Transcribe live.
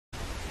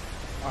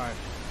Alright.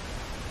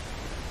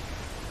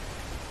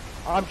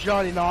 I'm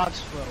Johnny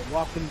Knoxville.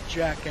 Welcome to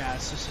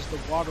Jackass. This is the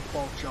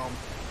waterfall jump.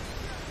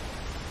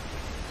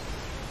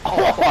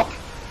 Oh!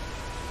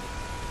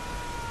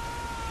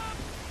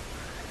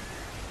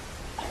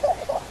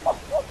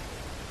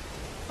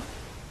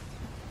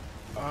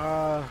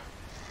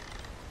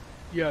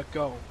 Yeah,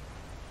 go.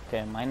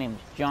 Okay, my name's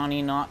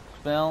Johnny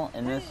Knoxville,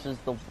 and this is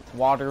the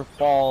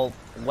waterfall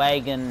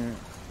wagon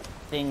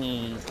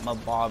thingy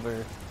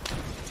mabobber.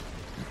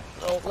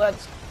 So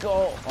let's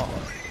go.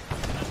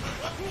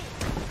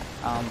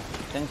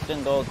 Things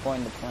didn't go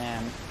according to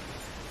plan.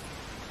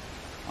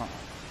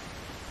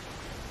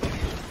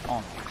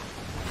 Oh,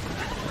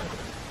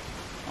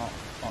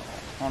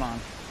 hold on.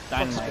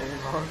 Dynamite.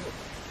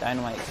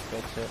 Dynamite to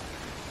fix it.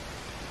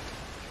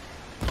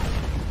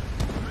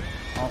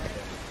 Oh.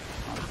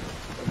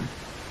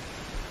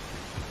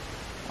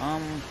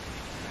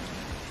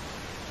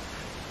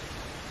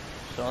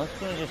 So let's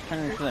go just turn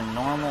into a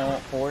normal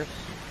horse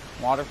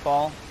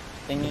waterfall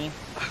thingy.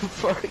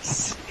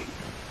 First.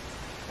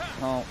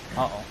 Oh,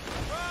 uh-oh.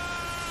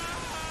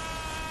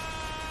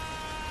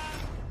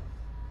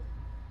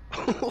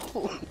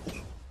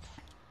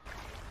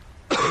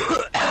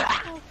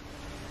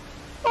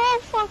 Oh,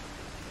 fuck.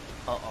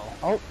 Uh-oh.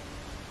 Oh.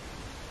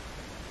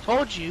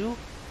 Told you.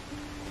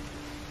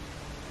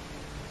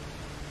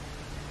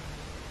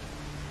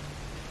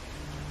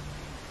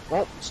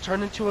 Well, it's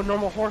turned into a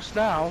normal horse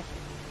now.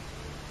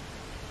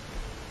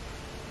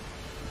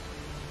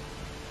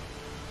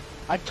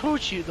 I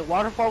told you the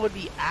waterfall would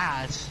be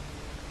ass.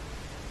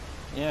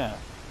 Yeah.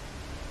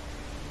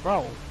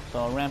 Bro.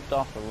 So I ramped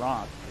off the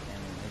rock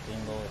and it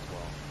didn't go as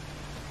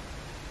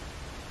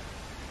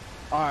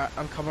well. Alright,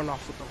 I'm coming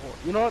off with the horse.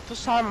 You know what?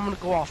 This time I'm gonna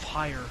go off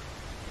higher.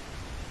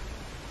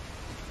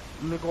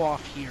 I'm gonna go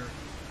off here.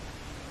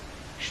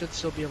 Should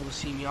still be able to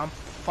see me. I'm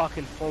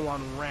fucking full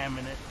on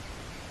ramming it.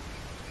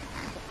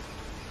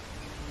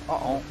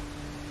 Uh-oh.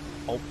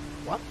 Oh.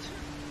 What?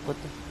 What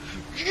the?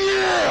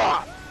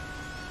 Yeah!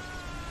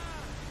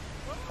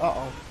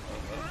 Uh-oh.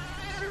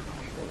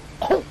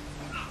 Oh!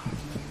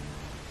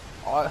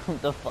 Oh,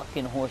 the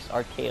fucking horse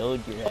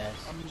RKO'd your ass.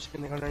 I'm just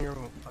gonna go down your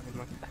fucking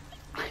way.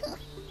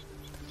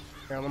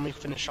 Here, let me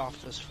finish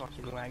off this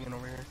fucking wagon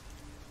over here.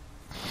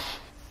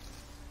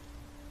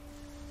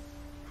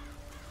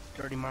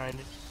 Dirty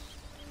minded.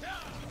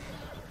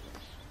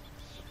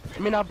 I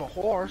mean, I'm a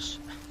horse.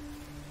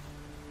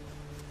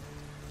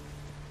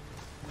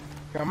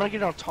 Here, I'm gonna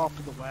get on top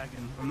of the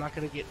wagon. I'm not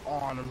gonna get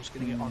on, I'm just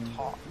gonna get on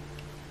top.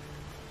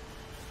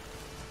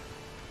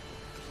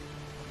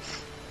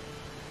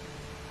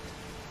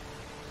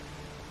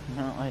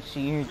 No, I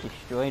see your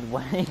destroyed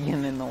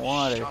wagon in the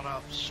water. Shut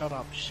up, shut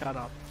up, shut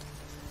up.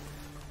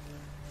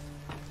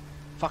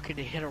 Fucking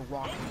it hit a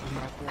rock and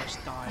my horse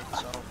died,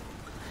 so.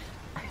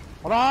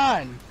 Hold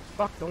on!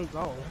 Fuck, don't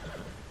go.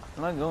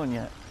 I'm not going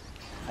yet.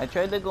 I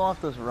tried to go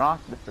off this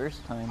rock the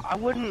first time. I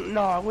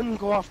wouldn't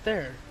go off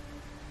there.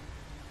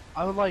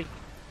 I would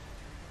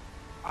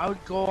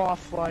go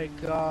off like,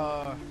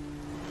 cause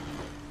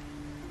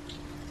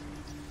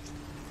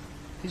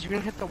you're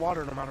gonna hit the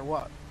water no matter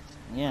what.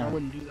 Yeah. I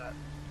wouldn't do that.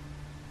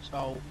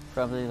 So.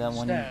 Probably that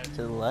one instead,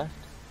 to the left.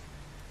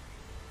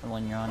 The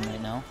one you're on right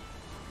now.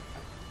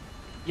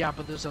 Yeah,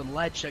 but there's a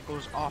ledge that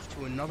goes off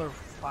to another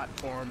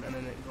platform and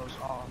then it goes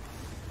off.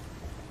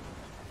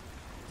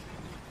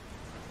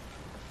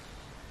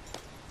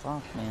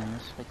 Fuck, man,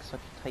 this is like such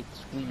a tight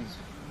squeeze.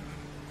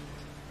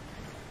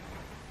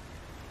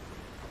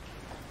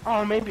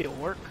 Oh, maybe it'll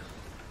work.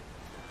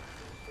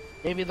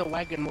 Maybe the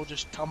wagon will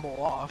just tumble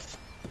off.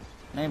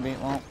 Maybe.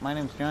 Well, my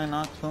name's Johnny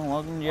Knoxville.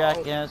 Welcome to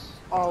Jackass.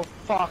 Oh,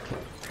 fuck.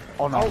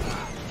 Oh, no.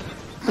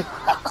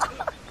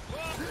 Oh.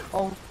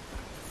 Oh.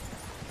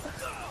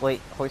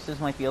 Wait, horses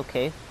might be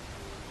okay.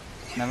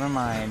 Never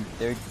mind.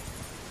 They're...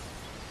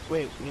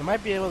 Wait, we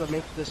might be able to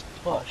make this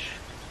push.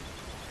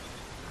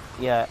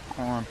 Yeah,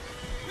 hold on.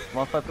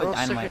 What if I put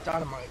dynamite?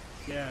 Dynamite.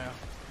 Yeah.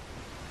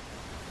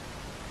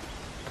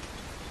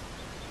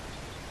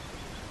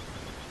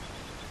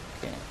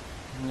 Okay.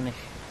 I'm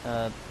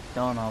gonna,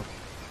 don't know.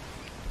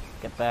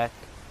 Get back.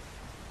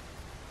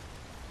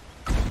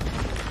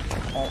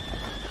 Oh.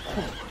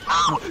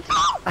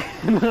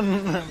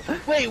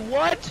 Wait,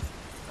 what?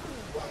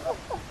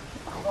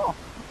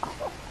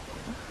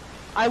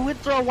 I would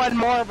throw one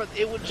more, but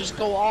it would just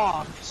go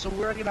off, so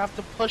we're gonna have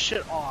to push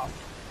it off.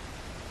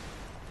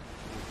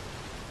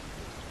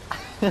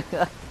 Here,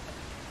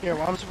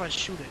 what happens if I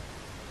shoot it?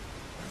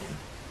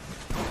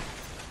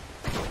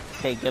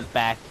 Okay, get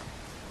back.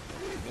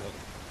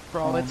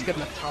 Bro, it's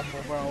gonna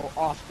tumble, bro,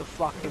 off the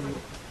fucking...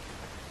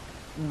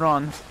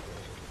 Run.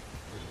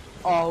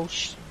 Oh,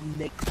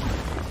 Nick.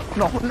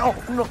 No, no,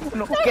 no,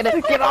 no. Get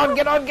on, get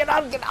on, get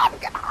on, get on,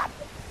 get on.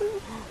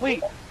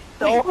 Wait.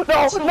 No, wait,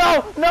 no,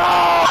 no, no!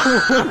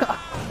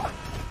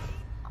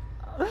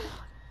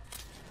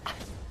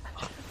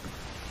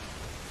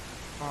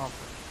 Oh.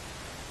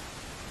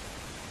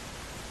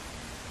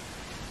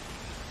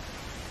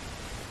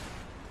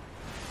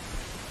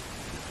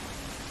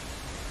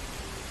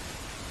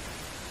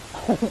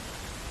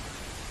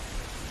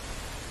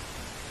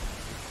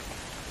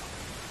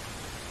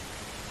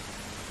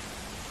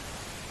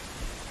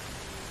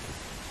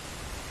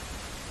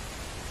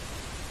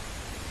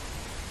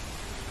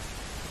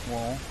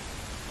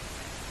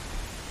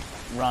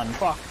 run.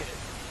 Fuck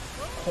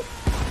it.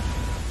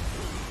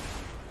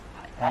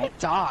 I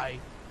die.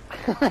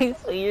 I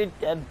see your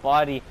dead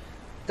body.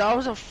 That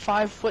was a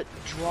 5-foot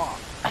drop.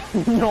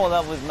 No,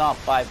 that was not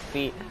 5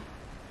 feet.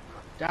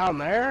 Down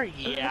there?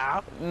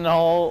 Yeah.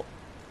 No.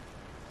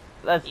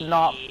 That's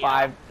not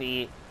 5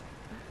 feet.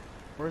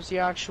 Where's the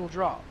actual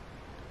drop?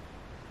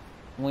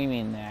 What do you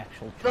mean the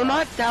actual No, drop?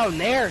 not down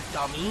there,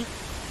 dummy.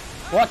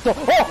 What the?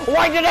 Oh!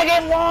 Why did I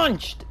get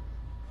launched?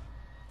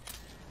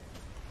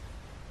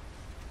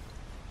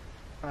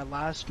 My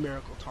last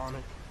miracle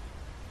tonic.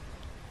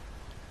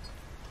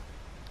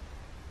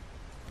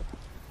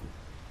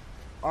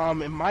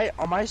 On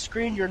my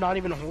screen, you're not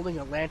even holding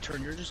a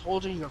lantern. You're just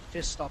holding your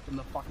fist up in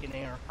the fucking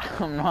air.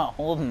 I'm not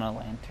holding a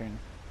lantern.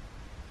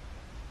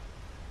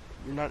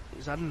 You're not.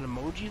 Is that an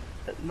emoji?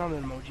 Not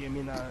an emoji. I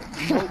mean,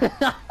 emote.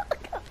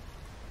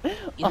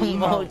 An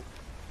emote.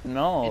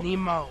 No. An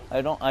emote.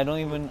 I'm not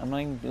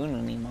even doing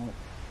an emote.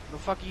 The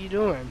fuck are you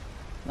doing?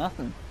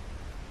 Nothing.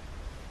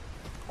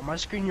 On my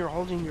screen, you're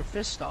holding your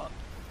fist up.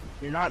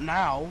 You're not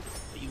now,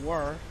 but you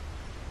were.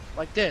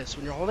 Like this,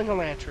 when you're holding a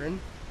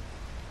lantern.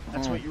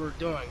 That's what you were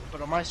doing,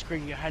 but on my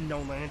screen you had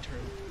no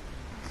lantern.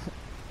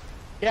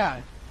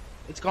 Yeah,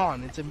 it's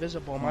gone. It's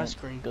invisible on my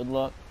screen. Good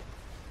luck.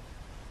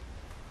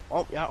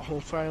 Oh, yeah,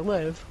 hopefully I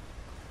live.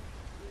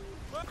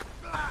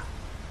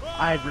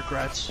 I had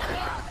regrets.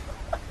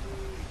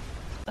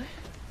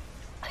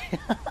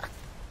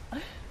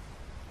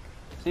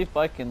 See if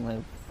I can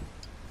live.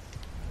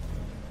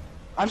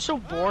 I'm so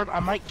bored, I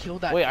might kill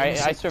that. Wait, I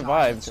innocent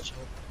survived. diamond.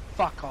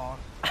 Fuck off.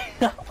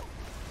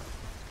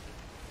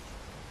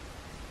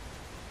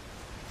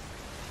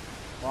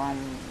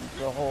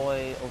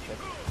 Ahoy. Oh shit.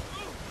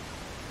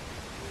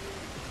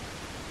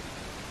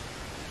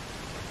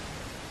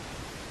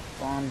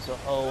 Bombs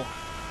ahoy.